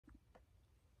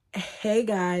Hey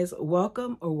guys,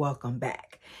 welcome or welcome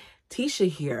back. Tisha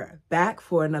here, back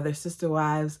for another Sister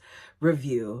Wives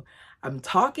review. I'm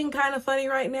talking kind of funny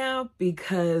right now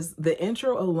because the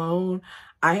intro alone,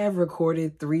 I have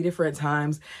recorded 3 different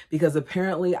times because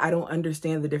apparently I don't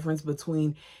understand the difference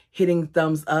between hitting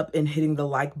thumbs up and hitting the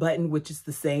like button, which is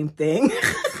the same thing.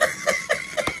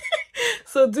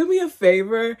 So do me a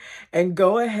favor and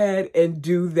go ahead and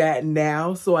do that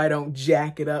now so I don't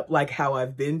jack it up like how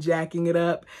I've been jacking it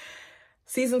up.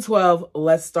 Season 12,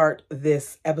 let's start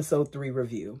this episode 3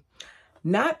 review.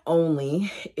 Not only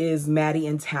is Maddie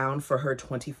in town for her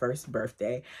 21st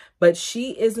birthday, but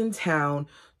she is in town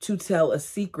to tell a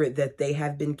secret that they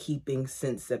have been keeping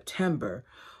since September.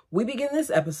 We begin this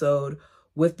episode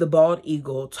with the bald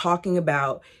eagle talking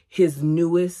about his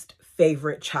newest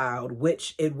favorite child,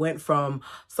 which it went from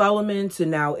Solomon to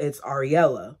now it's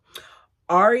Ariella.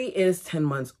 Ari is 10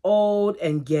 months old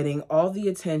and getting all the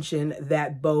attention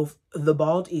that both the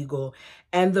bald eagle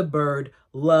and the bird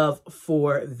love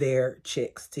for their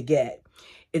chicks to get.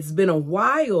 It's been a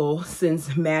while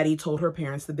since Maddie told her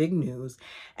parents the big news,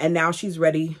 and now she's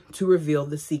ready to reveal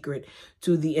the secret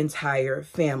to the entire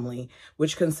family,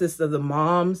 which consists of the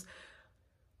moms,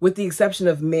 with the exception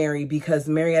of Mary, because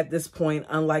Mary at this point,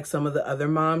 unlike some of the other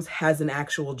moms, has an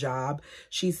actual job.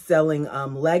 She's selling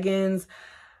leggings.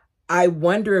 I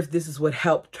wonder if this is what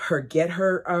helped her get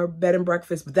her bed and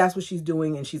breakfast, but that's what she's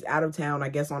doing, and she's out of town, I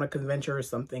guess on a convention or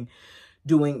something,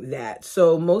 doing that.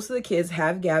 So most of the kids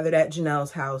have gathered at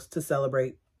Janelle's house to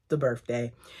celebrate the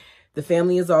birthday. The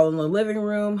family is all in the living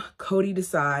room. Cody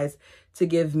decides to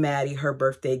give Maddie her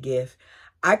birthday gift.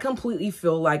 I completely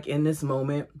feel like in this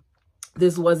moment,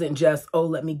 this wasn't just, oh,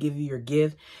 let me give you your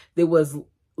gift. There was,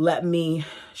 let me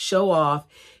show off,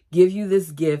 give you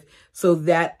this gift so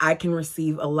that I can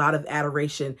receive a lot of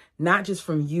adoration, not just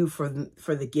from you for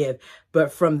the gift,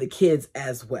 but from the kids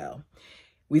as well.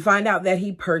 We find out that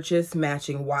he purchased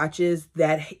matching watches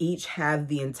that each have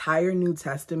the entire New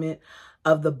Testament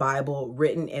of the Bible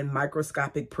written in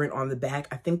microscopic print on the back.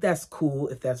 I think that's cool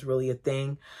if that's really a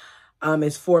thing.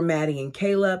 It's for Maddie and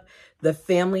Caleb. The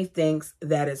family thinks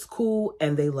that it's cool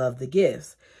and they love the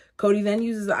gifts. Cody then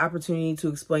uses the opportunity to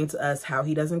explain to us how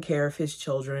he doesn't care if his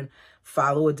children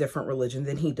follow a different religion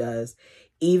than he does.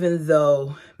 Even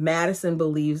though Madison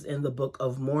believes in the Book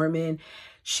of Mormon,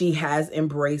 she has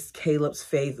embraced Caleb's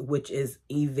faith, which is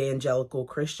evangelical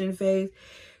Christian faith.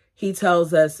 He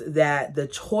tells us that the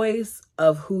choice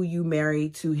of who you marry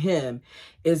to him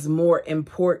is more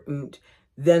important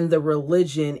than the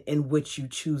religion in which you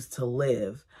choose to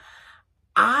live.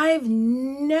 I've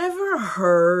never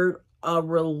heard a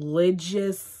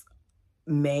religious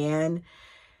man,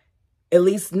 at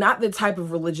least not the type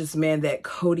of religious man that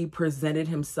Cody presented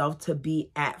himself to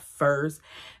be at first,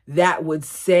 that would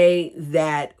say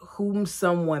that whom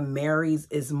someone marries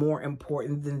is more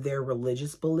important than their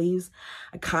religious beliefs.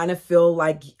 I kind of feel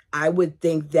like I would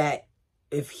think that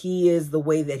if he is the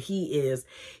way that he is,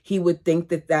 he would think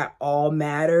that that all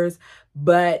matters.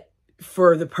 But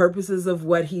for the purposes of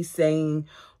what he's saying,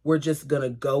 we're just going to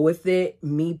go with it.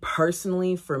 Me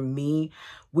personally, for me,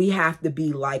 we have to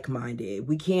be like-minded.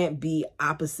 We can't be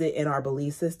opposite in our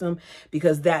belief system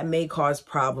because that may cause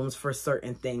problems for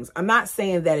certain things. I'm not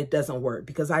saying that it doesn't work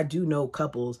because I do know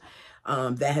couples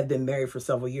that have been married for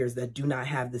several years that do not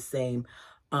have the same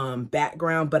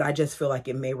background, but I just feel like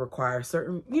it may require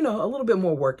certain, a little bit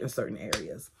more work in certain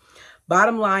areas.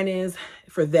 Bottom line is,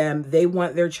 for them, they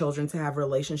want their children to have a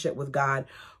relationship with God,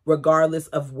 regardless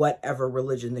of whatever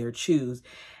religion they choose.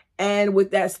 And with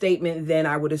that statement, then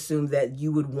I would assume that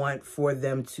you would want for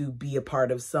them to be a part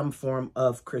of some form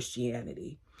of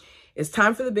Christianity. It's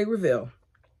time for the big reveal.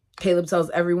 Caleb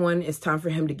tells everyone it's time for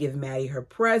him to give Maddie her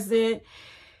present.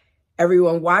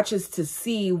 Everyone watches to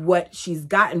see what she's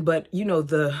gotten, but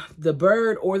the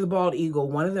bird or the bald eagle,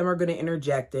 one of them are going to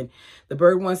interject, and the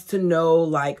bird wants to know,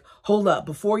 like, hold up,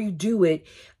 before you do it,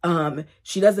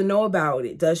 she doesn't know about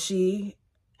it, does she?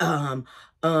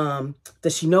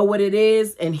 Does she know what it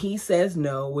is? And he says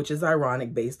no, which is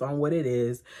ironic based on what it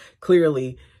is.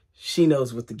 Clearly, she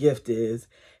knows what the gift is.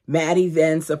 Maddie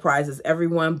then surprises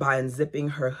everyone by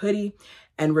unzipping her hoodie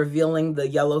and revealing the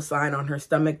yellow sign on her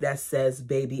stomach that says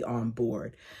baby on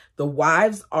board. The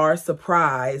wives are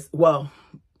surprised. Well,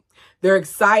 they're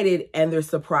excited and they're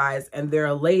surprised and they're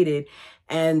elated.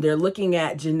 And they're looking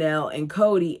at Janelle and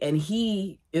Cody, and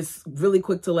he is really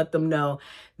quick to let them know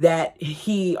that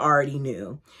he already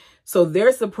knew. So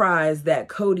they're surprised that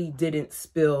Cody didn't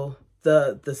spill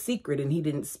the secret and he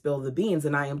didn't spill the beans,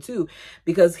 and I am too,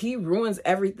 because he ruins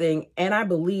everything. And I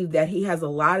believe that he has a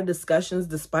lot of discussions,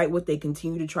 despite what they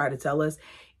continue to try to tell us,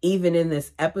 even in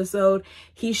this episode,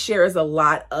 he shares a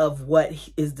lot of what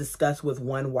is discussed with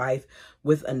one wife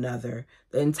with another.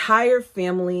 The entire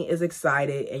family is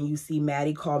excited, and you see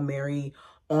Maddie call Mary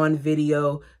on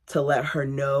video to let her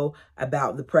know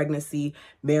about the pregnancy.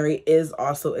 Mary is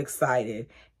also excited.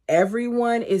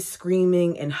 Everyone is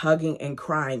screaming and hugging and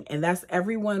crying, and that's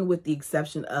everyone with the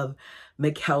exception of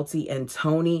Mykelti and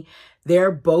Tony.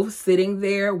 They're both sitting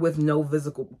there with no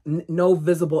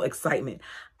visible excitement.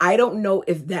 I don't know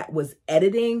if that was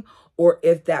editing or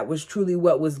if that was truly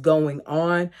what was going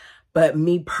on, but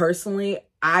me personally,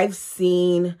 I've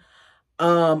seen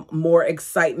more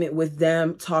excitement with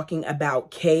them talking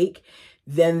about cake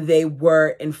than they were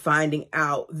in finding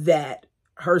out that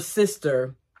her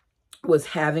sister was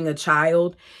having a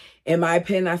child. In my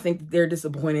opinion, I think they're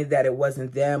disappointed that it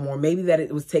wasn't them, or maybe that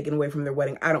it was taken away from their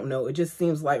wedding. I don't know. It just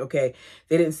seems like, okay,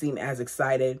 they didn't seem as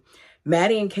excited.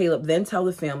 Maddie and Caleb then tell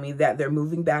the family that they're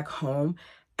moving back home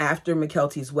after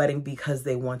Mykelti's wedding because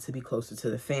they want to be closer to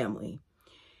the family.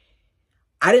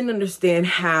 I didn't understand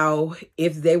how,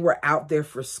 if they were out there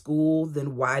for school,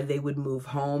 then why they would move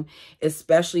home,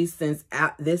 especially since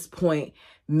at this point,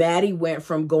 Maddie went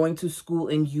from going to school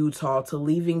in Utah to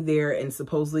leaving there and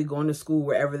supposedly going to school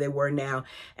wherever they were now.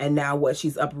 And now what,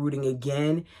 she's uprooting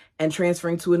again and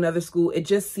transferring to another school. It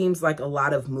just seems like a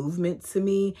lot of movement to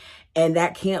me. And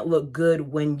that can't look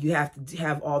good when you have to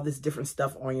have all this different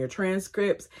stuff on your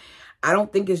transcripts. I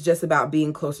don't think it's just about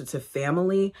being closer to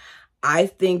family. I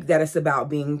think that it's about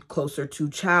being closer to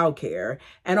childcare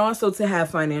and also to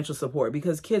have financial support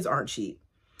because kids aren't cheap.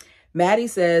 Maddie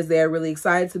says they're really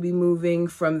excited to be moving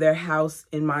from their house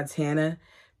in Montana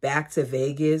back to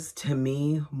Vegas. To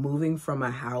me, moving from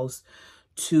a house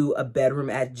to a bedroom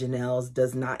at Janelle's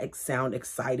does not sound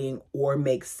exciting or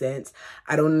make sense.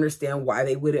 I don't understand why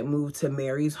they wouldn't move to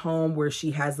Mary's home where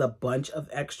she has a bunch of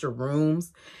extra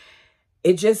rooms.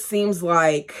 It just seems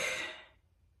like,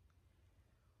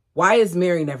 why is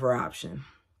Mary never an option?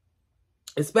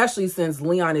 Especially since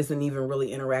Leon isn't even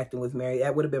really interacting with Mary.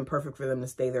 That would have been perfect for them to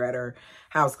stay there at her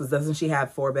house because doesn't she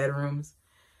have 4 bedrooms?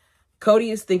 Cody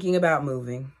is thinking about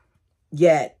moving,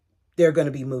 yet they're going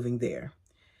to be moving there.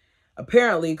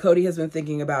 Apparently, Cody has been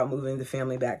thinking about moving the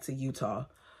family back to Utah.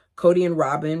 Cody and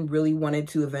Robin really wanted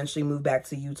to eventually move back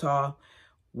to Utah,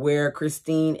 where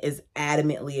Christine is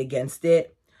adamantly against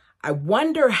it. I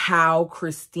wonder how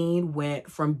Christine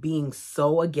went from being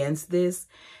so against this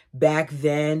back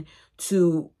then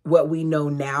to what we know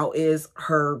now is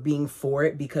her being for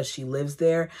it because she lives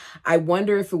there. I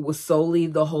wonder if it was solely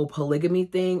the whole polygamy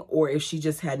thing or if she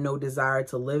just had no desire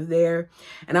to live there.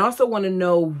 And I also want to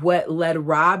know what led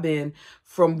Robin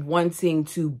from wanting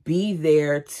to be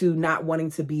there to not wanting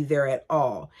to be there at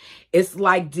all. It's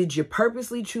like, did you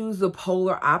purposely choose the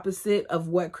polar opposite of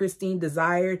what Christine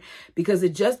desired? Because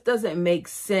it just doesn't make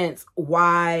sense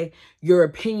why your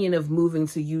opinion of moving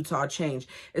to Utah changed,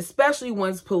 especially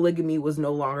once polygamy was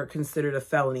no longer considered a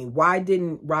felony. Why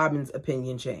didn't Robin's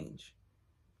opinion change?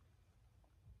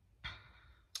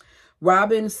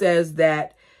 Robin says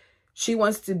that she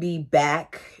wants to be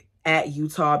back at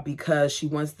Utah because she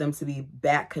wants them to be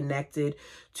back connected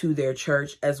to their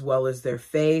church as well as their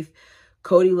faith.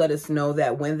 Cody let us know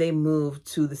that when they moved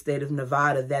to the state of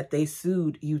Nevada, that they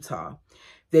sued Utah.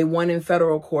 They won in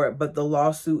federal court, but the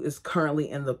lawsuit is currently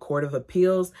in the Court of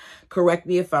Appeals. Correct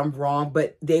me if I'm wrong,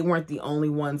 but they weren't the only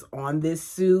ones on this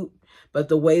suit. But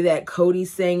the way that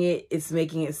Cody's saying it, it's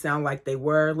making it sound like they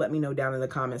were. Let me know down in the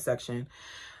comment section.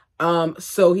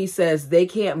 So he says they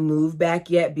can't move back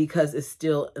yet because it's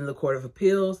still in the Court of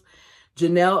Appeals.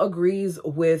 Janelle agrees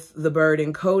with the Bird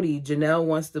and Cody. Janelle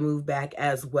wants to move back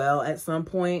as well at some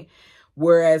point,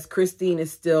 whereas Christine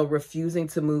is still refusing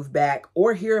to move back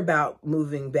or hear about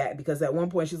moving back because at one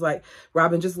point she's like,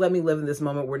 Robin, just let me live in this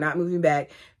moment. We're not moving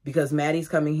back because Maddie's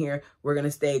coming here. We're going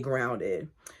to stay grounded.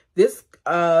 This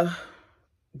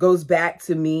goes back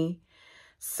to me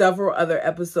several other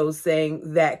episodes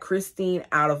saying that Christine,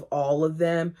 out of all of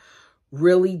them,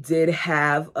 really did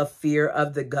have a fear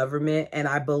of the government. And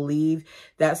I believe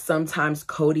that sometimes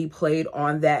Cody played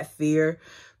on that fear.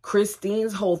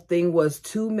 Christine's whole thing was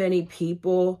too many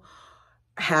people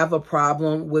have a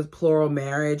problem with plural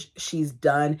marriage. She's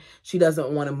done. She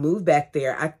doesn't want to move back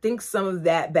there. I think some of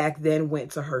that back then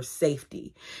went to her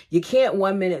safety. You can't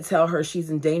 1 minute tell her she's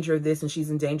in danger of this and she's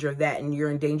in danger of that and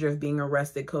you're in danger of being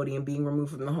arrested, Cody, and being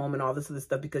removed from the home and all this other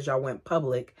stuff because y'all went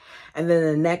public. And then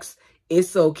the next,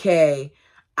 it's okay,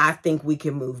 I think we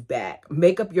can move back.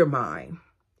 Make up your mind.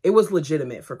 It was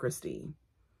legitimate for Christine.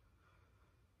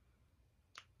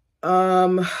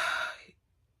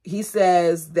 He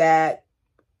says that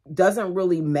doesn't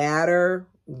really matter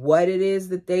what it is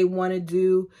that they want to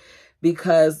do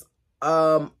because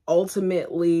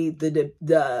ultimately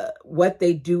the what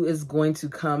they do is going to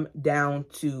come down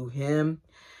to him.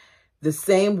 The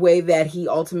same way that he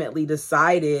ultimately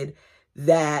decided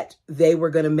that they were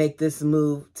going to make this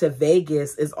move to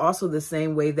Vegas is also the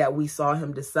same way that we saw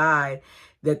him decide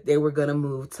that they were going to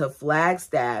move to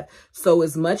Flagstaff. So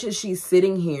as much as she's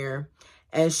sitting here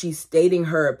and she's stating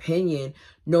her opinion,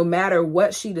 no matter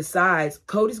what she decides,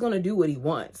 Cody's going to do what he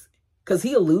wants. Because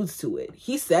he alludes to it.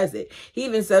 He says it. He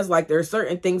even says, like, there are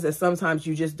certain things that sometimes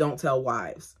you just don't tell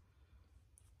wives.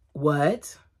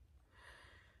 What?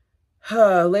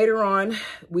 Later on,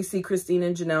 we see Christine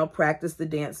and Janelle practice the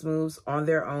dance moves on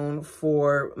their own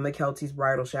for Mykelti's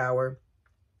bridal shower.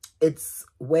 It's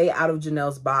way out of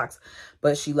Janelle's box,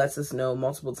 but she lets us know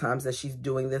multiple times that she's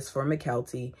doing this for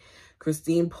Mykelti.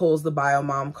 Christine pulls the bio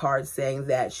mom card saying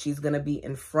that she's going to be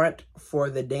in front for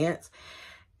the dance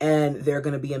and they're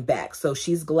going to be in back. So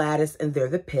she's Gladys and they're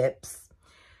the Pips.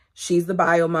 She's the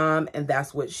bio mom and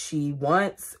that's what she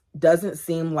wants. Doesn't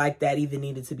seem like that even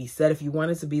needed to be said. If you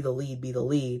wanted to be the lead, be the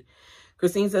lead.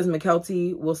 Christine says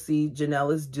Mykelti will see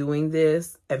Janelle is doing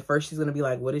this. At first, she's going to be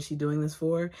like, what is she doing this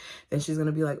for? Then she's going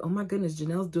to be like, oh my goodness,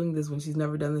 Janelle's doing this when she's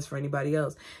never done this for anybody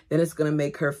else. Then it's going to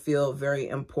make her feel very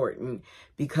important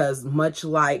because much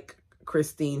like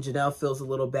Christine, Janelle feels a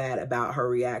little bad about her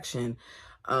reaction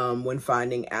when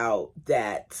finding out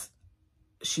that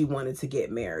she wanted to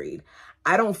get married.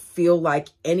 I don't feel like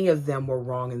any of them were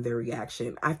wrong in their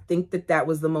reaction. I think that that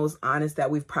was the most honest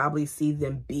that we've probably seen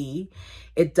them be.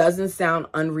 It doesn't sound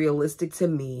unrealistic to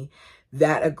me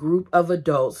that a group of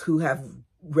adults who have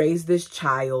raised this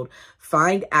child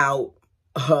find out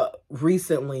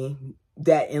recently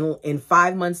that in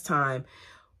 5 months' time,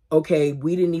 okay,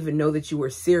 we didn't even know that you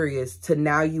were serious, to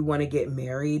now you want to get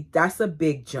married. That's a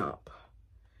big jump.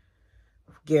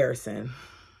 Garrison.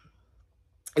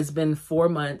 It's been 4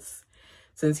 months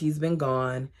since he's been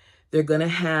gone. They're going to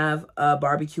have a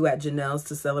barbecue at Janelle's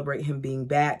to celebrate him being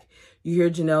back. You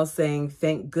hear Janelle saying,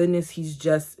 thank goodness he's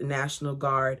just National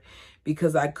Guard,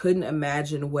 because I couldn't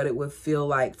imagine what it would feel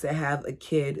like to have a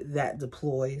kid that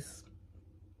deploys.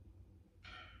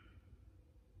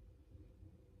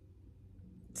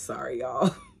 Sorry,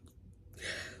 y'all.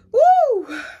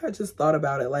 Woo! I just thought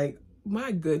about it. Like,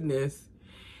 my goodness.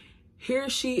 Here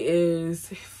she is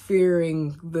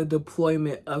fearing the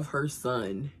deployment of her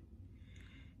son.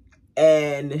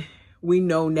 And we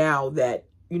know now that,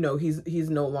 you know, he's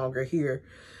no longer here.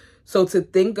 So to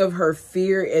think of her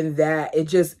fear in that, it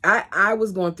just, I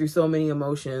was going through so many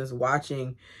emotions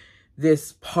watching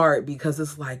this part, because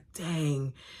it's like,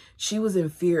 dang, she was in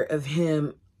fear of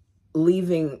him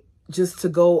leaving just to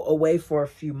go away for a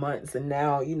few months. And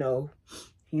now, you know,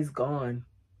 he's gone.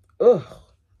 Ugh,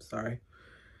 sorry.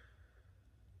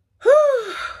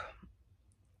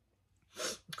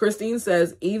 Christine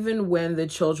says, even when the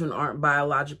children aren't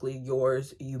biologically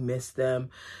yours, you miss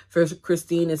them. For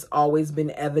Christine, it's always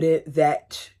been evident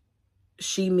that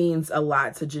she means a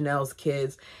lot to Janelle's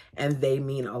kids and they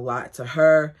mean a lot to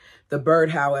her. The bird,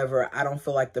 however, I don't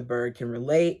feel like the bird can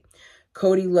relate.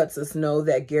 Cody lets us know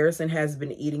that Garrison has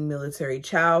been eating military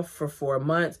chow for 4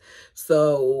 months.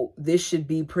 So this should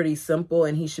be pretty simple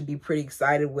and he should be pretty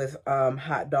excited with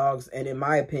hot dogs and, in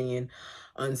my opinion,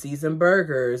 unseasoned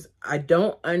burgers. I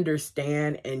don't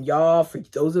understand, and y'all, for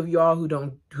those of y'all who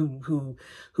don't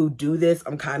who do this,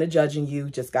 I'm kind of judging you,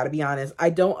 just got to be honest. I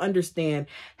don't understand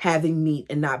having meat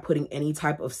and not putting any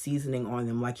type of seasoning on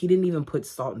them. Like, he didn't even put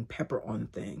salt and pepper on the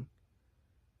thing.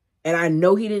 And I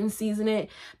know he didn't season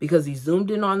it because he zoomed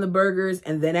in on the burgers.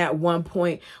 And then at one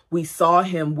point we saw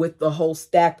him with the whole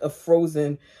stack of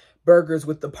frozen burgers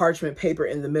with the parchment paper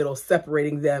in the middle,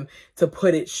 separating them to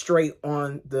put it straight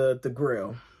on the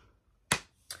grill.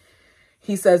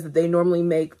 He says that they normally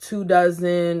make 2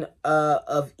 dozen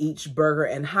of each burger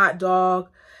and hot dog.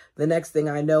 The next thing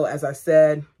I know, as I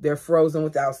said, they're frozen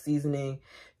without seasoning.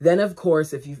 Then, of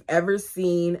course, if you've ever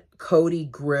seen Cody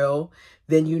grill,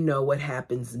 then you know what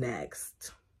happens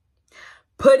next.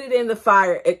 Put it in the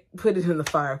fire. Put it in the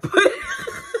fire.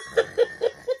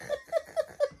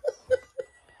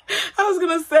 I was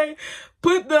going to say,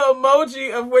 put the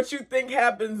emoji of what you think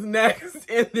happens next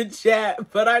in the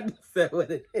chat, but I just said what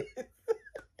it is.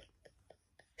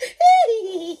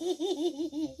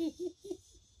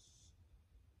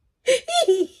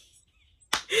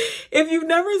 If you've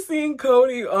never seen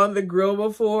Cody on the grill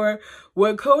before,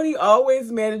 what Cody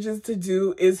always manages to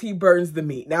do is he burns the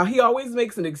meat. Now, he always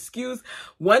makes an excuse.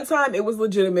 One time it was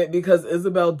legitimate because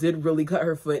Isabel did really cut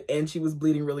her foot and she was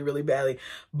bleeding really, really badly.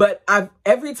 But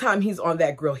every time he's on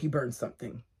that grill, he burns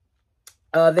something.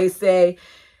 They say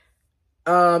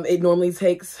it normally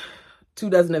takes 2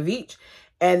 dozen of each.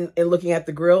 and looking at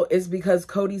the grill is because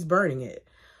Cody's burning it.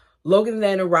 Logan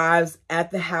then arrives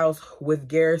at the house with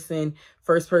Garrison.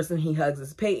 First person he hugs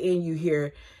is Peyton. You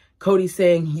hear Cody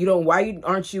saying,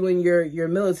 aren't you in your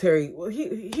military? Well,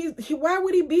 why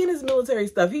would he be in his military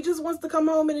stuff? He just wants to come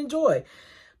home and enjoy.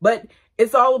 But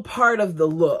it's all a part of the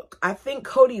look. I think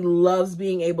Cody loves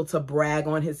being able to brag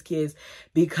on his kids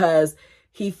because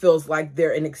he feels like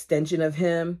they're an extension of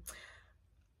him.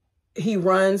 He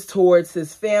runs towards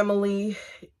his family.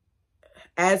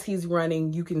 As he's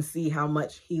running, you can see how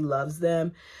much he loves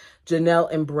them.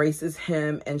 Janelle embraces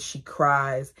him and she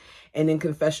cries. And in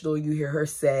confessional, you hear her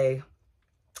say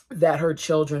that her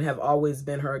children have always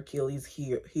been her Achilles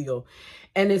heel.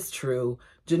 And it's true.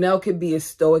 Janelle could be as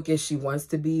stoic as she wants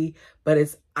to be, but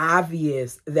it's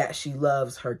obvious that she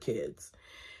loves her kids.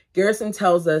 Garrison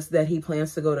tells us that he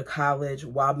plans to go to college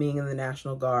while being in the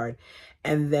National Guard,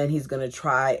 and then he's going to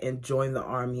try and join the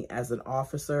Army as an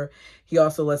officer. He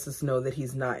also lets us know that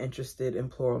he's not interested in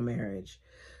plural marriage.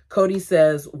 Cody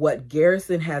says what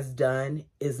Garrison has done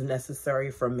is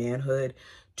necessary for manhood.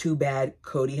 Too bad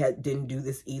Cody didn't do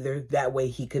this either. That way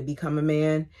he could become a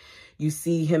man. You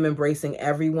see him embracing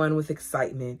everyone with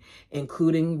excitement,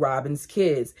 including Robin's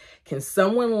kids. Can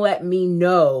someone let me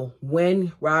know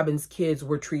when Robin's kids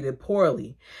were treated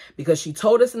poorly? Because she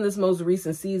told us in this most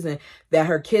recent season that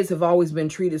her kids have always been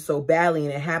treated so badly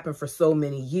and it happened for so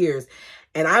many years.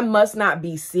 And I must not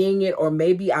be seeing it, or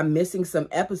maybe I'm missing some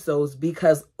episodes,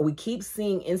 because we keep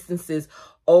seeing instances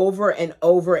over and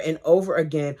over and over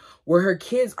again where her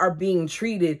kids are being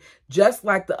treated just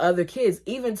like the other kids,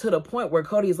 even to the point where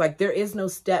Cody is like, there is no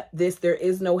step this, there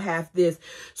is no half this.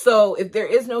 So if there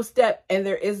is no step and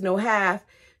there is no half,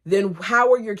 then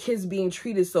how are your kids being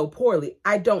treated so poorly?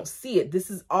 I don't see it. This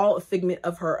is all a figment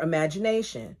of her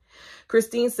imagination.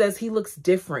 Christine says he looks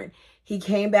different. He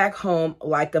came back home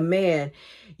like a man.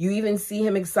 You even see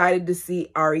him excited to see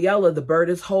Ariella. The bird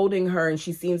is holding her and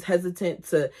she seems hesitant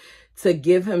to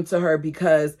give him to her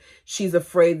because she's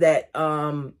afraid that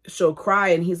she'll cry.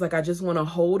 And he's like, I just want to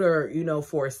hold her,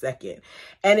 for a second.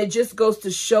 And it just goes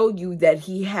to show you that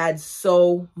he had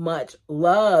so much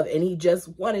love and he just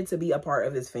wanted to be a part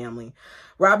of his family.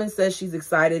 Robin says she's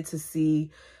excited to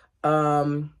see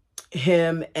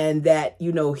him, and that,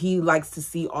 he likes to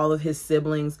see all of his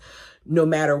siblings, no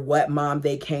matter what mom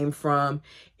they came from.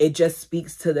 It just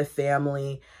speaks to the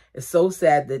family. It's so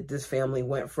sad that this family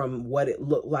went from what it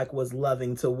looked like was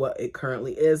loving to what it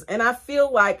currently is. And I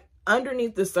feel like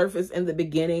underneath the surface in the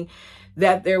beginning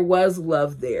that there was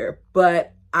love there.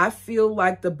 But I feel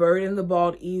like the bird and the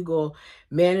bald eagle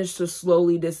managed to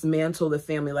slowly dismantle the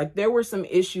family. Like, there were some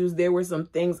issues. There were some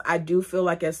things. I do feel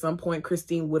like at some point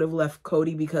Christine would have left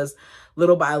Cody because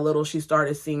little by little she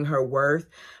started seeing her worth.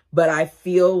 But I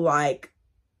feel like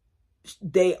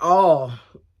they all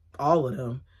of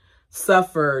them,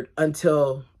 suffered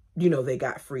until, they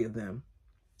got free of them.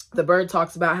 The bird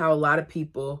talks about how a lot of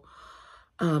people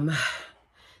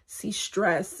see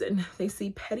stress and they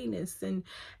see pettiness and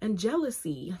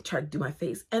jealousy. I try to do my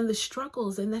face, and the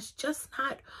struggles, and that's just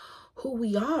not who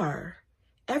we are.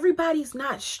 Everybody's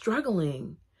not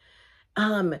struggling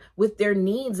with their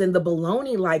needs and the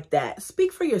baloney like that.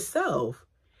 Speak for yourself.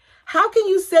 How can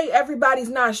you say everybody's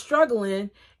not struggling?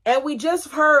 And we just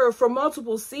heard for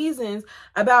multiple seasons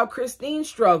about Christine's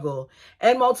struggle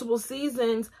and multiple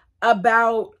seasons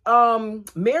about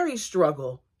Mary's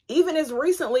struggle, even as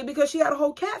recently because she had a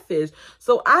whole catfish.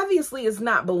 So obviously it's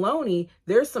not baloney.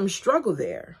 There's some struggle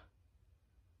there.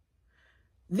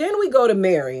 Then we go to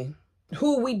Mary,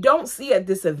 who we don't see at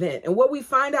this event. And what we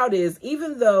find out is,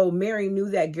 even though Mary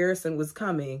knew that Garrison was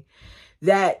coming,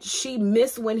 that she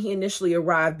missed when he initially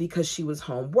arrived because she was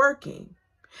home working.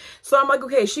 So I'm like,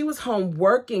 okay, she was home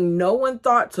working. No one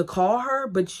thought to call her,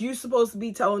 but you're supposed to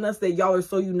be telling us that y'all are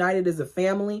so united as a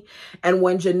family. And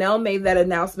when Janelle made that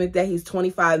announcement that he's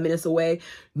 25 minutes away,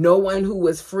 no one who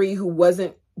was free, who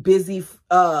wasn't busy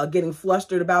getting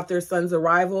flustered about their son's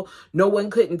arrival, no one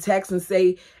couldn't text and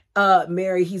say,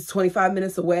 Mary, he's 25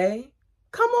 minutes away.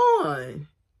 Come on.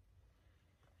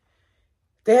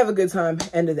 They have a good time.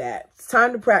 End of that. It's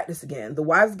time to practice again. The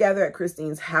wives gather at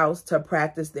Christine's house to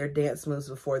practice their dance moves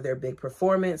before their big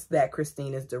performance that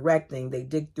Christine is directing. They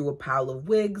dig through a pile of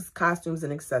wigs, costumes,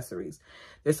 and accessories.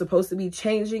 They're supposed to be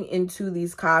changing into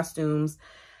these costumes.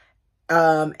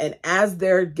 And as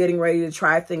they're getting ready to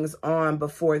try things on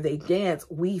before they dance,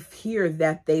 we hear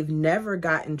that they've never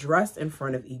gotten dressed in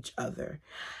front of each other.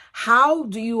 How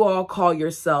do you all call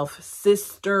yourself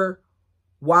sister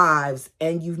wives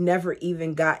and you've never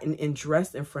even gotten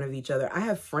dressed in front of each other? I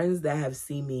have friends that have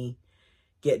seen me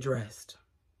get dressed.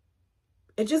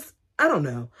 It just, I don't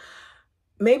know.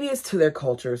 maybe it's to their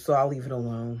culture, so I'll leave it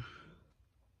alone.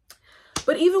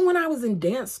 But even when I was in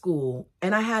dance school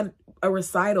and I had a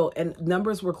recital and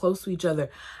numbers were close to each other,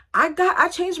 I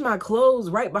changed my clothes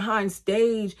right behind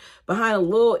stage, behind a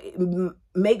little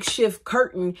makeshift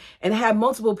curtain, and had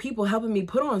multiple people helping me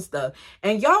put on stuff.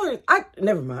 And y'all are,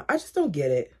 never mind. I just don't get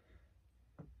it.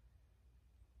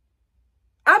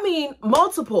 I mean,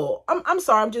 multiple. I'm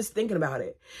sorry. I'm just thinking about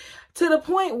it. To the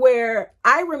point where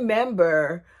I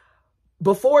remember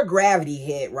before Gravity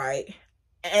hit, right?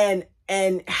 And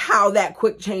how that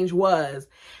quick change was.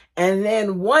 And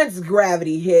then once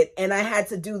Gravity hit and I had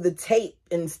to do the tape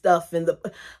and stuff and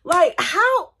like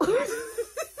how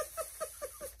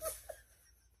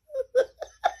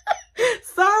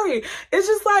sorry, it's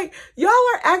just like y'all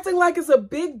are acting like it's a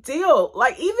big deal.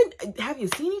 Like, even have you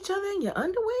seen each other in your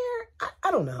underwear?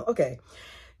 I don't know. Okay.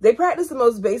 They practice the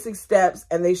most basic steps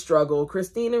and they struggle.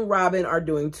 Christine and Robin are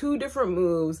doing 2 different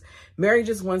moves. Mary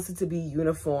just wants it to be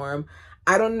uniform.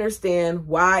 I don't understand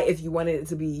why, if you wanted it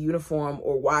to be uniform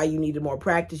or why you needed more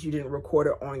practice, you didn't record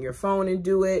it on your phone and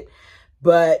do it.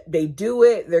 But they do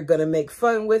it. They're going to make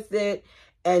fun with it.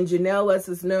 And Janelle lets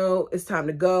us know it's time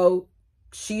to go.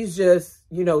 She's just,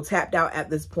 you know, tapped out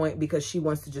at this point because she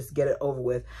wants to just get it over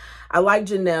with. I like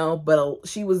Janelle, but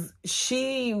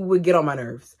she would get on my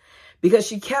nerves, because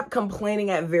she kept complaining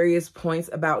at various points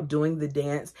about doing the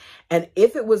dance. And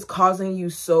if it was causing you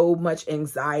so much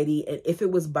anxiety and if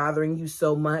it was bothering you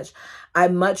so much,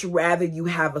 I'd much rather you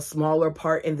have a smaller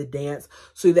part in the dance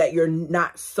so that you're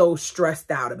not so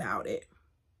stressed out about it.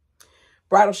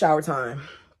 Bridal shower time.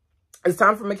 It's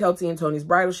time for Mykelti and Tony's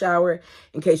bridal shower.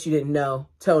 In case you didn't know,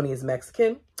 Tony is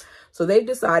Mexican. So they've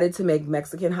decided to make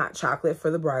Mexican hot chocolate for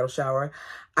the bridal shower.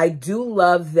 I do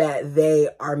love that they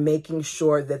are making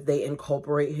sure that they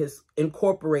incorporate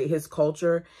his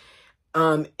culture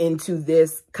into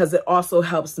this, because it also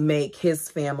helps make his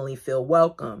family feel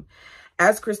welcome.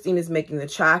 As Christine is making the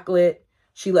chocolate,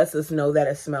 she lets us know that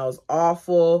it smells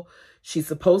awful. She's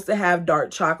supposed to have dark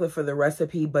chocolate for the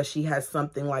recipe, but she has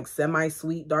something like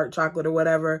semi-sweet dark chocolate or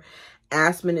whatever.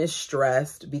 Aspen is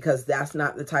stressed because that's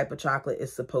not the type of chocolate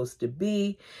it's supposed to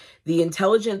be. The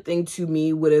intelligent thing to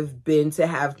me would have been to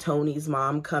have Tony's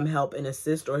mom come help and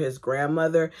assist, or his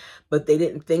grandmother, but they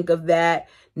didn't think of that.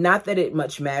 Not that it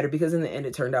much mattered, because in the end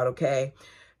it turned out okay.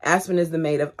 Aspen is the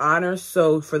maid of honor,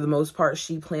 so for the most part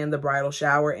she planned the bridal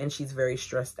shower and she's very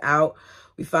stressed out.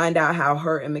 We find out how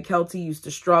her and Mykelti used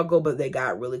to struggle, but they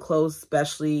got really close,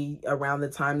 especially around the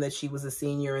time that she was a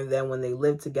senior and then when they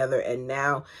lived together. And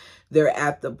now they're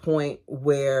at the point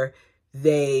where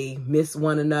they miss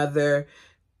one another.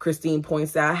 Christine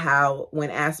points out how when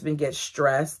Aspen gets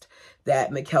stressed, that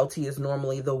Mykelti is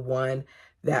normally the one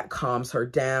that calms her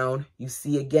down. You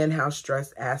see again how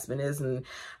stressed Aspen is. And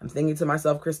I'm thinking to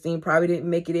myself, Christine probably didn't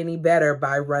make it any better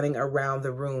by running around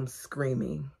the room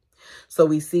screaming. So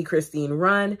we see Christine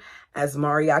run as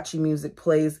mariachi music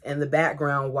plays in the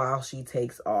background while she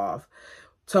takes off.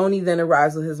 Tony then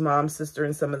arrives with his mom, sister,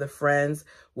 and some of the friends.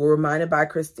 We're reminded by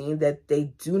Christine that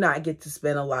they do not get to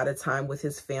spend a lot of time with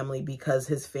his family because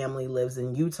his family lives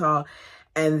in Utah,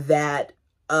 and that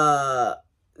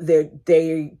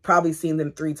they probably seen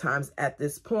them 3 times at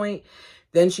this point.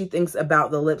 Then she thinks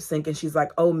about the lip sync and she's like,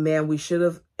 oh man, we should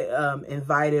have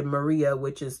invited Maria,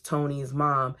 which is Tony's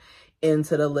mom,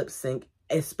 into the lip sync,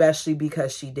 especially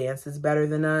because she dances better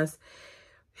than us.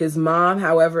 His mom,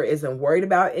 however, isn't worried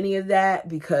about any of that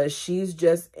because she's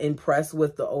just impressed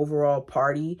with the overall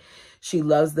party. She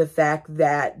loves the fact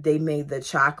that they made the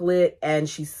chocolate, and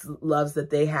she loves that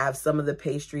they have some of the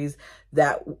pastries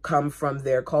that come from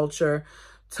their culture.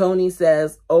 Tony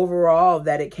says overall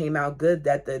that it came out good,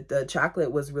 that the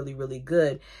chocolate was really, really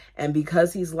good. And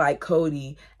because he's like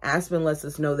Cody, Aspen lets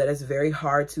us know that it's very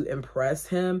hard to impress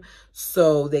him,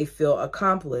 so they feel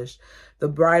accomplished. The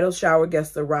bridal shower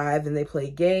guests arrive and they play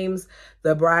games.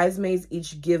 The bridesmaids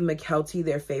each give Mykelti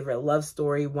their favorite love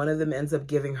story. One of them ends up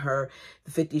giving her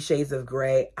the 50 Shades of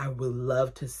Grey. I would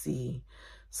love to see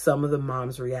some of the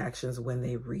moms' reactions when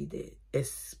they read it,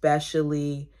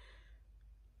 especially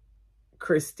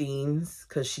Christine's,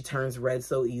 because she turns red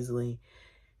so easily,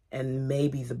 and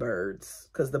maybe the Bird's,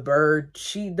 because the bird,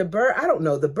 I don't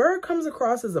know, the Bird comes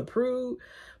across as a prude,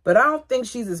 but I don't think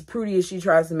she's as prudy as she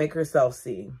tries to make herself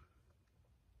seem.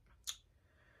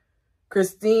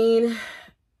 Christine,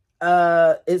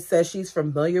 it says she's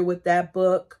familiar with that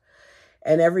book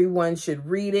and everyone should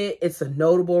read it. It's a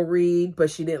notable read,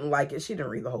 but she didn't like it. She didn't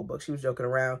read the whole book. She was joking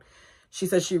around. She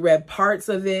says she read parts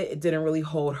of it. It didn't really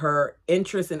hold her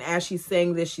interest. And as she's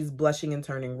saying this, she's blushing and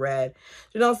turning red.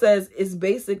 Janelle says it's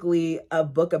basically a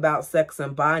book about sex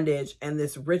and bondage and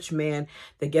this rich man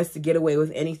that gets to get away with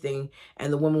anything.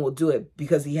 And the woman will do it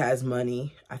because he has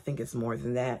money. I think it's more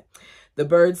than that. The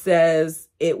Bird says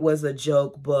it was a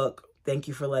joke book. Thank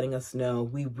you for letting us know.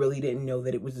 We really didn't know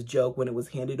that it was a joke when it was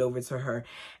handed over to her.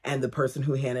 And the person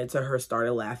who handed it to her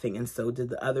started laughing, and so did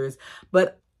the others.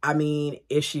 But I mean,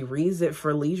 if she reads it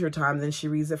for leisure time, then she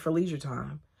reads it for leisure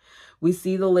time. We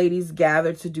see the ladies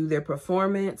gather to do their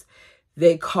performance.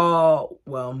 They call,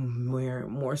 well,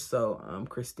 more so,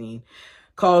 Christine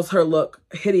calls her look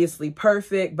hideously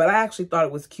perfect, but I actually thought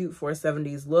it was cute for a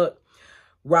 70s look.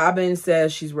 Robin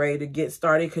says she's ready to get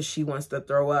started because she wants to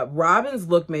throw up. Robin's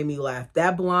look made me laugh.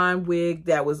 That blonde wig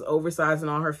that was oversized and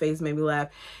on her face made me laugh.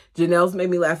 Janelle's made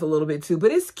me laugh a little bit too,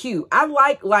 but it's cute. I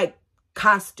like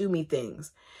costumey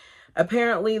things.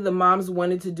 Apparently, the moms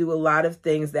wanted to do a lot of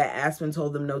things that Aspen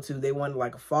told them no to. They wanted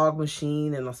like a fog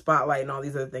machine and a spotlight and all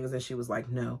these other things. And she was like,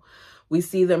 no. We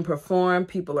see them perform.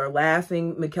 People are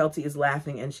laughing. Mykelti is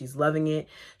laughing and she's loving it.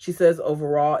 She says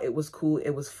overall, it was cool.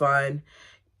 It was fun.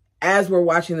 As we're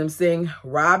watching them sing,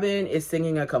 Robin is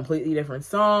singing a completely different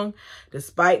song.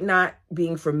 Despite not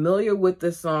being familiar with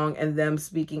the song and them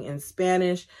speaking in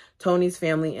Spanish, Tony's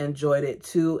family enjoyed it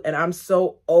too. And I'm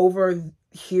so over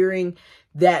hearing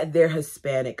that they're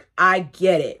Hispanic. I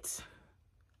get it.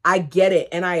 I get it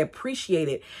and I appreciate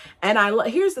it. And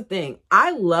here's the thing.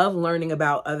 I love learning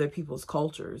about other people's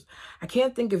cultures. I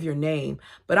can't think of your name,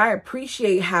 but I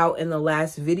appreciate how in the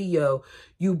last video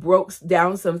you broke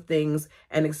down some things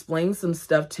and explained some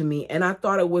stuff to me. And I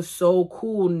thought it was so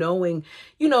cool knowing,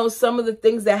 you know, some of the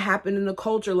things that happen in the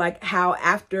culture, like how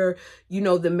after, you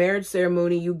know, the marriage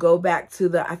ceremony, you go back to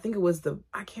the, I think it was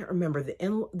I can't remember,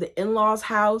 the in-laws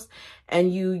house,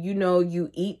 and you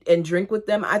eat and drink with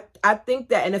them. I think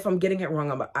that, and if I'm getting it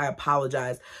wrong, I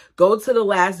apologize. Go to the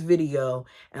last video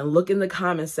and look in the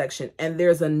comment section, and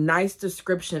there's a nice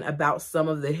description about some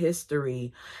of the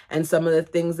history and some of the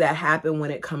things that happen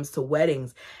when it comes to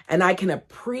weddings. And I can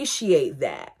appreciate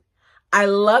that. I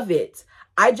love it.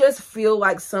 I just feel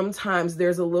like sometimes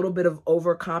there's a little bit of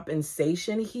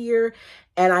overcompensation here,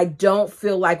 and I don't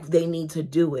feel like they need to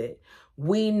do it.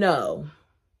 We know.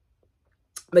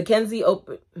 Mykelti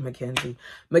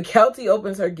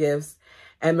opens her gifts,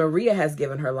 and Maria has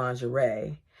given her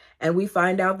lingerie. And we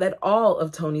find out that all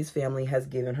of Tony's family has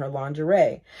given her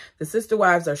lingerie. The sister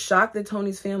wives are shocked that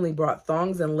Tony's family brought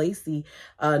thongs and lacy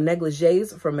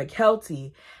negligees for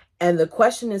Mykelti. And the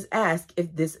question is asked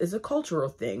if this is a cultural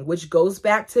thing, which goes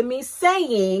back to me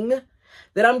saying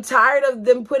that I'm tired of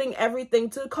them putting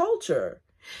everything to culture.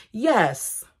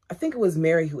 Yes, I think it was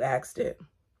Mary who asked it.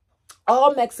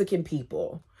 All Mexican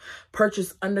people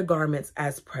purchase undergarments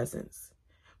as presents,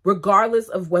 regardless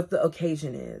of what the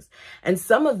occasion is. And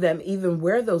some of them even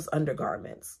wear those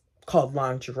undergarments called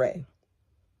lingerie.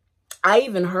 I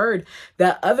even heard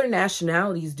that other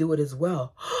nationalities do it as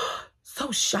well.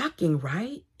 So shocking,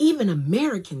 right? Even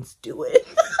Americans do it.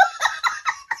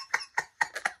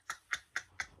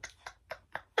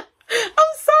 I'm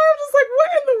sorry, I'm just like,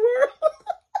 what in the world?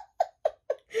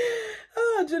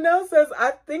 Janelle says,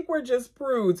 I think we're just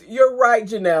prudes. You're right,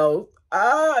 Janelle.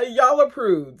 Y'all are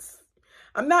prudes.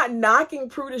 I'm not knocking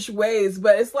prudish ways,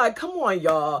 but it's like, come on,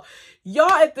 y'all.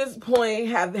 Y'all at this point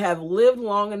have lived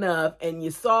long enough, and you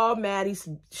saw Maddie's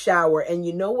shower, and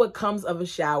you know what comes of a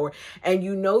shower, and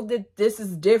you know that this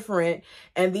is different,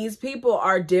 and these people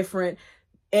are different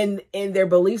in their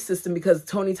belief system because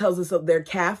Tony tells us that they're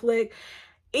Catholic.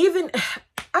 Even,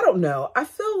 I don't know. I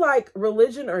feel like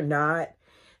religion or not,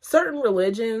 certain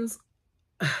religions,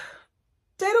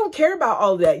 they don't care about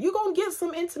all that. You're going to get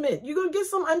some intimate. You're going to get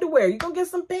some underwear. You're going to get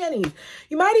some panties.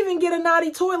 You might even get a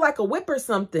naughty toy like a whip or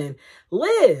something.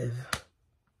 Live.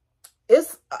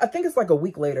 I think it's like a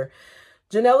week later.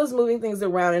 Janelle is moving things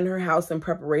around in her house in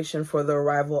preparation for the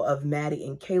arrival of Maddie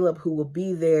and Caleb, who will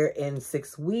be there in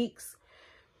 6 weeks.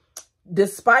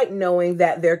 Despite knowing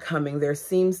that they're coming, there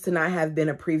seems to not have been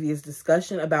a previous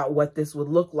discussion about what this would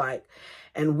look like.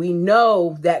 And we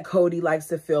know that Cody likes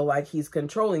to feel like he's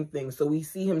controlling things. So we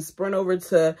see him sprint over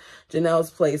to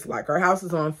Janelle's place like her house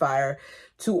is on fire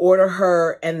to order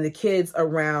her and the kids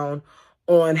around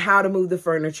on how to move the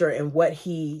furniture and what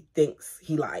he thinks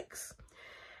he likes.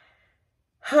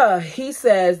 He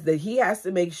says that he has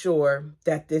to make sure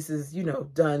that this is,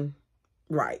 done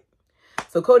right.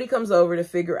 So Cody comes over to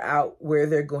figure out where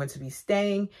they're going to be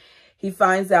staying. He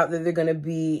finds out that they're going to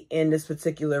be in this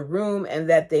particular room and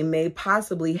that they may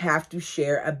possibly have to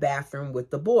share a bathroom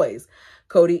with the boys.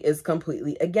 Cody is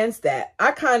completely against that. I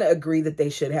kind of agree that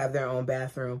they should have their own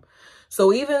bathroom.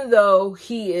 So even though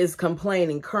he is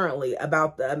complaining currently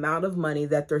about the amount of money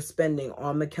that they're spending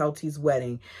on Mykelti's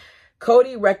wedding,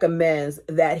 Kody recommends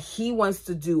that he wants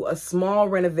to do a small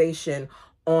renovation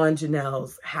on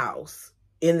Janelle's house.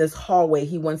 In this hallway,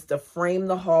 he wants to frame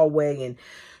the hallway and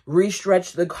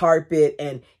restretch the carpet,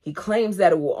 and he claims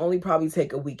that it will only probably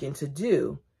take a weekend to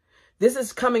do. This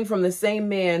is coming from the same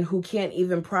man who can't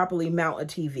even properly mount a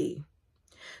TV.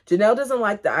 Janelle doesn't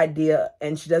like the idea,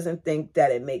 and she doesn't think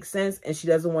that it makes sense, and she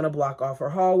doesn't want to block off her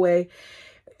hallway.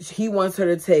 He wants her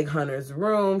to take Hunter's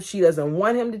room. She doesn't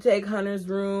want him to take Hunter's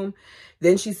room.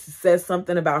 Then she says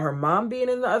something about her mom being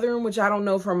in the other room, which I don't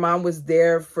know if her mom was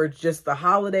there for just the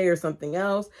holiday or something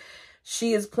else.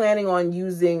 She is planning on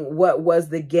using what was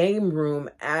the game room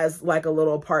as like a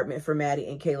little apartment for Maddie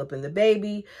and Caleb and the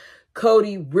baby.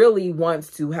 Kody really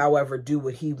wants to, however, do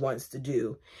what he wants to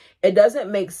do. It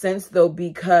doesn't make sense, though,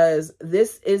 because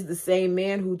this is the same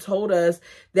man who told us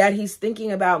that he's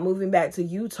thinking about moving back to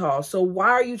Utah. So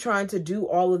why are you trying to do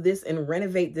all of this and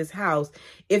renovate this house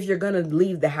if you're going to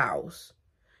leave the house?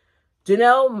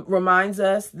 Janelle reminds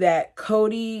us that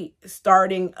Kody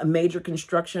starting a major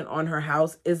construction on her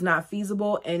house is not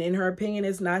feasible, and in her opinion,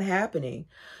 it's not happening.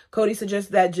 Kody suggests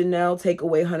that Janelle take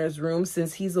away Hunter's room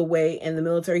since he's away in the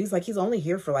military. He's like, he's only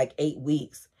here for like 8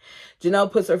 weeks.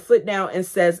 Janelle puts her foot down and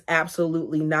says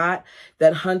absolutely not,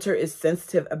 that Hunter is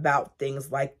sensitive about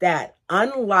things like that.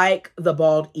 Unlike the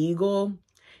bald eagle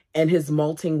and his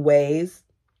molting ways,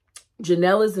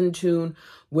 Janelle is in tune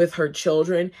with her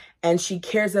children, and she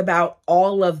cares about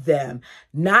all of them,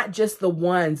 not just the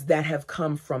ones that have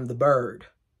come from the bird.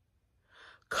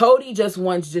 Kody just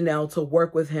wants Janelle to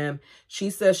work with him. She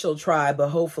says she'll try, but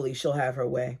hopefully she'll have her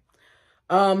way.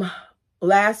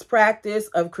 Last practice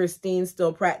of Christine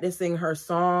still practicing her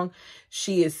song.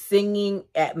 She is singing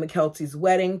at Mykelti's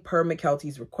wedding per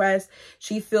Mykelti's request.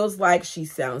 She feels like she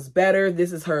sounds better.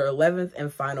 This is her 11th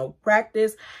and final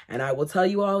practice. And I will tell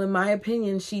you all, in my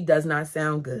opinion, she does not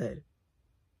sound good.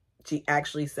 She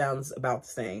actually sounds about the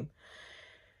same.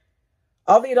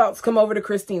 All the adults come over to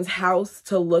Christine's house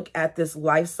to look at this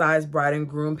life-size bride and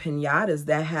groom piñatas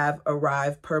that have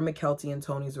arrived per Mykelti and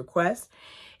Tony's request.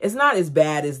 It's not as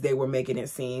bad as they were making it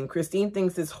seem. Christine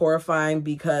thinks it's horrifying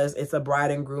because it's a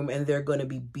bride and groom and they're going to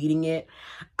be beating it.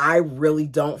 I really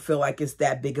don't feel like it's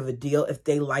that big of a deal. If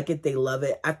they like it, they love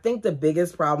it. I think the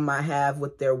biggest problem I have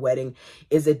with their wedding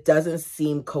is it doesn't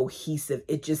seem cohesive.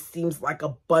 It just seems like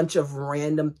a bunch of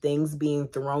random things being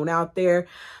thrown out there.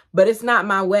 But it's not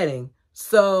my wedding.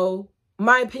 So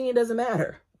my opinion doesn't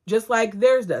matter, just like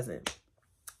theirs doesn't.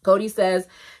 Kody says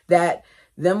that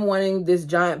them wanting this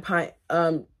giant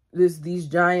these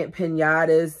giant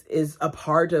piñatas is a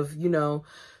part of, you know,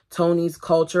 Tony's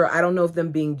culture. I don't know if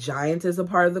them being giant is a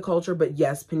part of the culture, but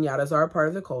yes, piñatas are a part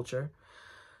of the culture.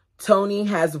 Tony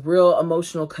has real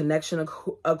emotional connection,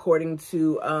 according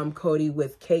to Kody,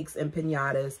 with cakes and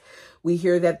piñatas. We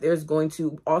hear that there's going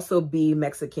to also be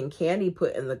Mexican candy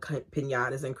put in the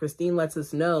piñatas, and Christine lets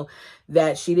us know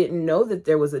that she didn't know that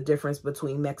there was a difference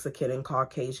between Mexican and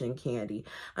Caucasian candy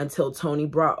until Tony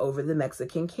brought over the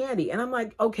Mexican candy. And I'm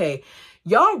like, okay,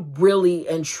 y'all really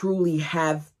and truly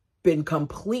have been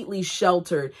completely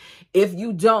sheltered if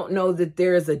you don't know that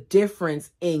there is a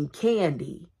difference in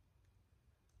candy.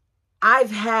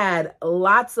 I've had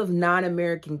lots of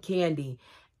non-American candy,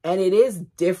 and it is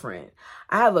different.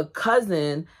 I have a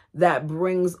cousin that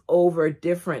brings over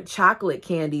different chocolate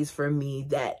candies for me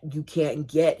that you can't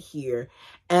get here,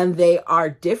 and they are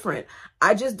different.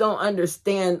 I just don't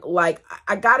understand. Like,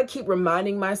 I got to keep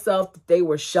reminding myself that they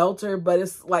were sheltered, but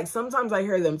it's like sometimes I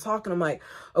hear them talking. I'm like,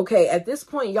 okay, at this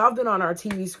point, y'all been on our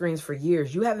TV screens for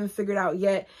years. You haven't figured out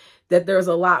yet that there's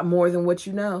a lot more than what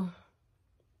you know.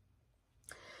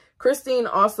 Christine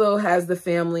also has the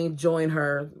family join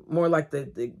her, more like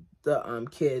the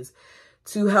kids,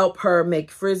 to help her make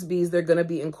Frisbees. They're going to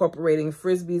be incorporating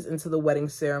Frisbees into the wedding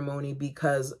ceremony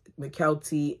because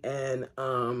Mykelti and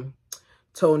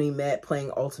Tony met playing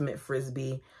Ultimate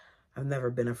Frisbee. I've never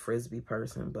been a Frisbee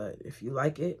person, but if you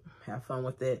like it, have fun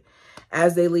with it.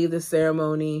 As they leave the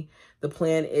ceremony, the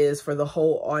plan is for the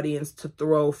whole audience to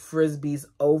throw Frisbees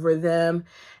over them.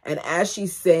 And as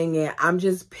she's saying it, I'm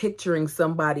just picturing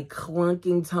somebody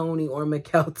clunking Tony or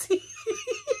Mykelti.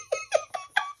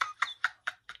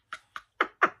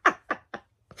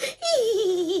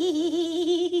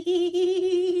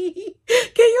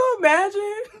 Can you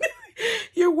imagine?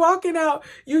 You're walking out,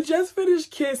 you just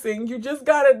finished kissing, you just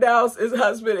got announced as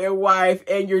husband and wife,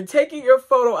 and you're taking your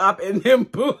photo op, and then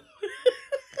boom.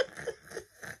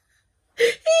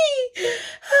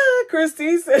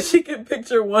 Christine says she can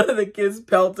picture one of the kids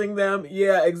pelting them.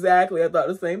 Yeah, exactly. I thought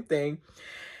the same thing.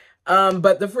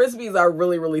 But the Frisbees are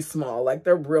really, really small. Like,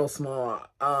 they're real small.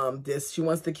 She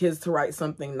wants the kids to write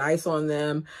something nice on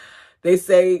them. They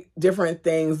say different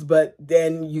things, but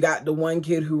then you got the one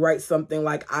kid who writes something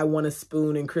like, I want a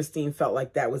spoon. And Christine felt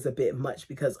like that was a bit much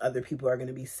because other people are going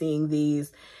to be seeing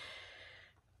these.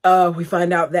 We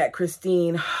find out that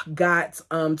Christine got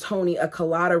Tony a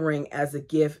colada ring as a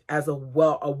gift, as a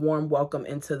warm welcome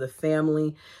into the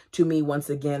family. To me, once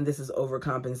again, this is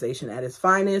overcompensation at its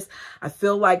finest. I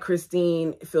feel like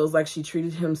Christine feels like she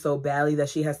treated him so badly that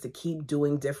she has to keep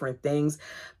doing different things,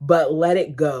 but let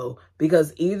it go.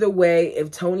 Because either way,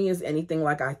 if Tony is anything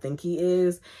like I think he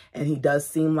is, and he does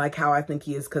seem like how I think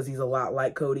he is because he's a lot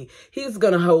like Cody, he's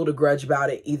going to hold a grudge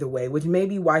about it either way, which may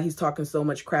be why he's talking so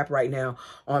much crap right now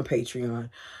on Patreon.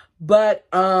 But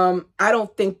I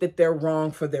don't think that they're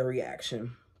wrong for their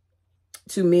reaction.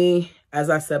 To me, as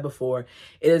I said before,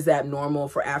 it is abnormal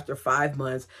for after 5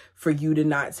 months for you to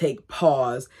not take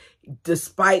pause.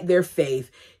 Despite their faith,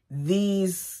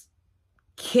 these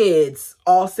kids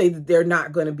all say that they're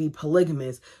not going to be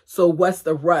polygamous. So what's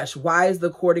the rush? Why is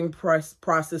the courting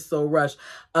process so rushed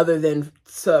other than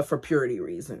for purity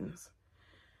reasons?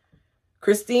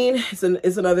 Christine,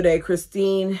 it's another day.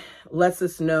 Christine lets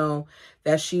us know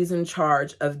that she's in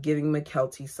charge of giving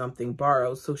Mykelti something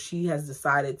borrowed. So she has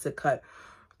decided to cut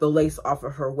the lace off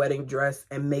of her wedding dress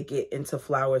and make it into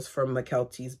flowers from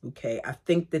Mykelti's bouquet. I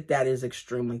think that that is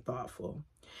extremely thoughtful.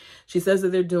 She says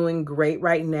that they're doing great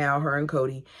right now, her and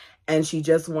Cody, and she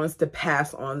just wants to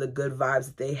pass on the good vibes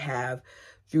that they have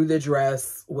through the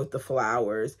dress with the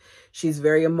flowers. She's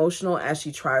very emotional as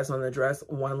she tries on the dress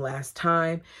one last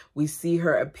time. We see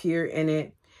her appear in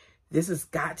it. This has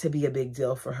got to be a big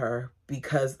deal for her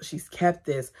because she's kept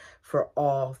this for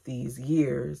all these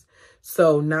years.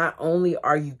 So not only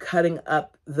are you cutting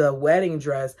up the wedding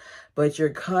dress, but you're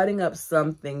cutting up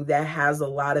something that has a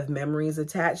lot of memories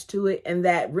attached to it and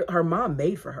that her mom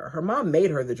made for her. Her mom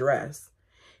made her the dress.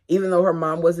 Even though her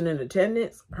mom wasn't in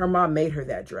attendance, her mom made her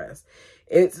that dress.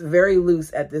 It's very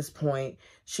loose at this point.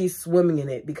 She's swimming in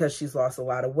it because she's lost a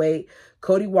lot of weight.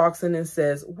 Cody walks in and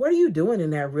says, "What are you doing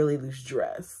in that really loose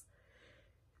dress?"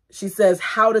 She says,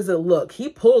 "How does it look?" He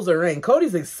pulls her in.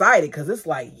 Cody's excited because it's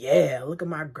like, yeah, look at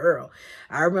my girl.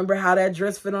 I remember how that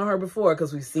dress fit on her before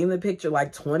because we've seen the picture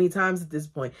like 20 times at this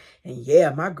point. And yeah,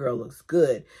 my girl looks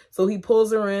good. So he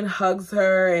pulls her in, hugs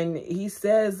her, and he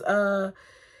says,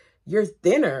 you're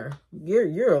thinner.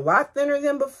 You're a lot thinner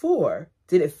than before.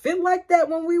 Did it fit like that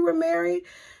when we were married?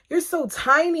 You're so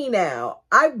tiny now.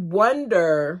 I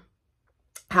wonder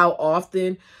how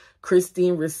often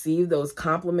Christine received those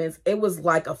compliments. It was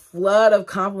like a flood of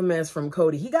compliments from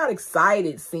Cody. He got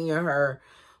excited seeing her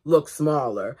look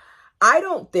smaller. I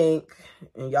don't think,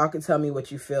 and y'all can tell me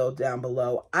what you feel down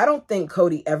below, I don't think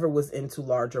Cody ever was into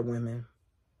larger women.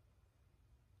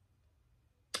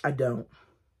 I don't.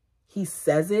 He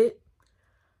says it,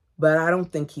 but I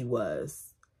don't think he was.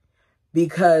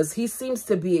 Because he seems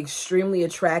to be extremely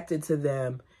attracted to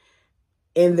them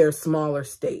in their smaller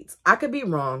states. I could be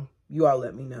wrong. You all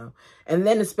let me know. And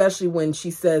then especially when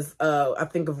she says, I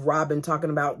think of Robin talking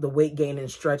about the weight gain and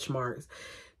stretch marks.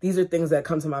 These are things that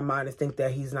come to my mind to think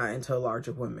that he's not into a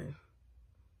larger woman.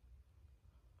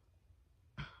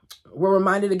 We're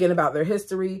reminded again about their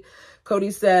history.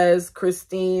 Cody says,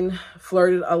 Christine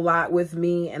flirted a lot with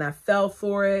me and I fell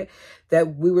for it.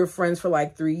 That we were friends for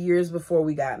like 3 years before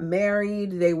we got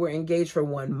married. They were engaged for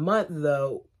 1 month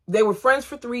though. They were friends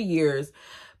for 3 years,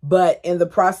 but in the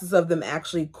process of them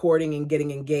actually courting and getting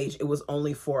engaged, it was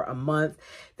only for a month.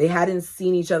 They hadn't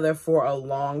seen each other for a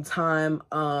long time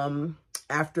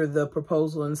after the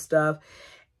proposal and stuff.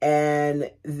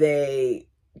 And they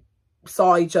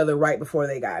saw each other right before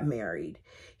they got married.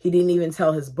 He didn't even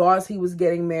tell his boss he was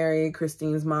getting married.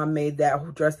 Christine's mom made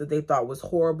that dress that they thought was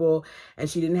horrible, and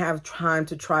she didn't have time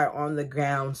to try on the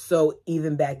gown. So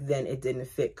even back then, it didn't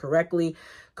fit correctly.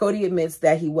 Cody admits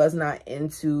that he was not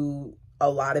into a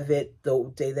lot of it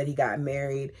the day that he got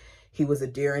married. He was a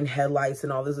deer in headlights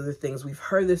and all those other things. We've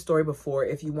heard this story before.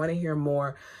 If you want to hear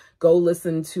more, go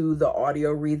listen to the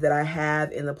audio read that I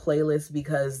have in the playlist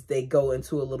because they go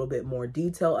into a little bit more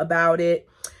detail about it.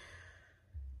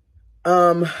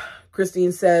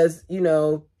 Christine says, you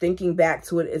know, thinking back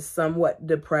to it is somewhat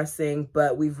depressing,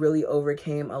 but we've really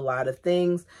overcame a lot of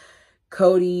things.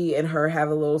 Cody and her have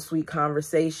a little sweet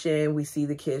conversation. We see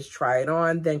the kids try it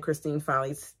on. Then Christine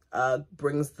finally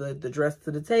brings the dress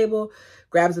to the table,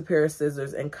 grabs a pair of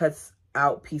scissors and cuts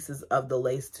out pieces of the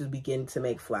lace to begin to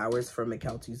make flowers for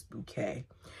Mykelti's bouquet.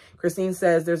 Christine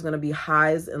says there's going to be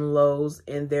highs and lows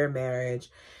in their marriage.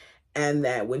 And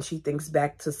that when she thinks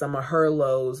back to some of her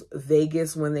lows,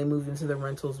 Vegas, when they moved into the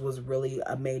rentals, was really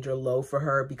a major low for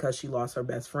her because she lost her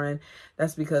best friend.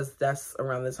 That's because that's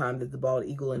around the time that the bald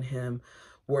eagle and him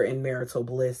were in marital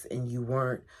bliss and you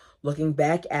weren't. Looking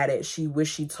back at it, she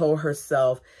wished she told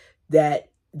herself that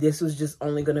this was just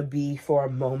only going to be for a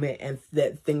moment and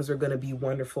that things are going to be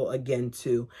wonderful again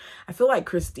too. I feel like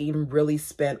Christine really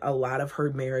spent a lot of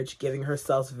her marriage giving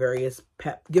herself various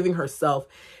pep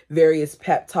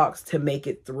talks to make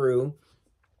it through.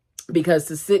 Because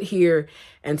to sit here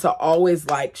and to always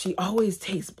she always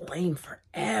takes blame for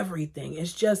everything.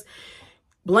 It's just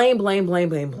blame, blame, blame,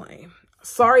 blame, blame.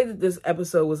 Sorry that this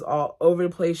episode was all over the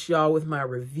place, y'all, with my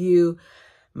review.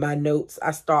 My notes,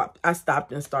 I stopped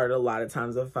and started a lot of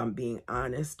times, if I'm being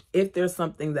honest. If there's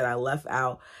something that I left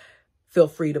out, feel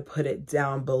free to put it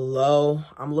down below.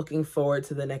 I'm looking forward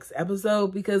to the next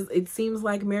episode because it seems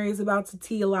like Mary's about to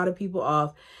tee a lot of people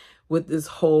off with this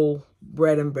whole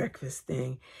bread and breakfast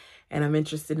thing. And I'm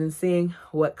interested in seeing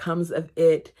what comes of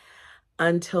it.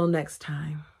 Until next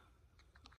time.